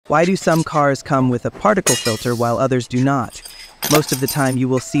Why do some cars come with a particle filter while others do not? Most of the time you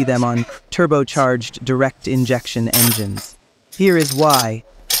will see them on turbocharged direct injection engines. Here is why.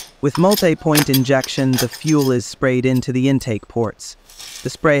 With multi-point injection, the fuel is sprayed into the intake ports. The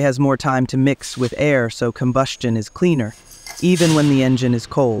spray has more time to mix with air, so combustion is cleaner. Even when the engine is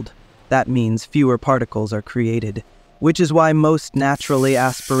cold, that means fewer particles are created, which is why most naturally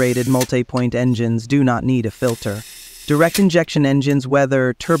aspirated multi-point engines do not need a filter. Direct injection engines,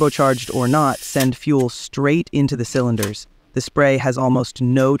 whether turbocharged or not, send fuel straight into the cylinders. The spray has almost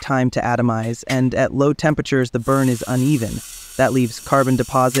no time to atomize, and at low temperatures the burn is uneven. That leaves carbon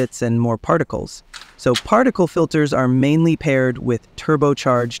deposits and more particles. So particle filters are mainly paired with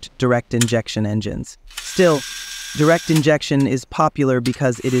turbocharged direct injection engines. Still, direct injection is popular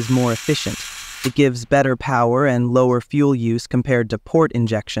because it is more efficient. It gives better power and lower fuel use compared to port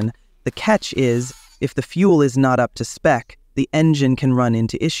injection. The catch is, if the fuel is not up to spec, the engine can run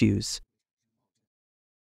into issues.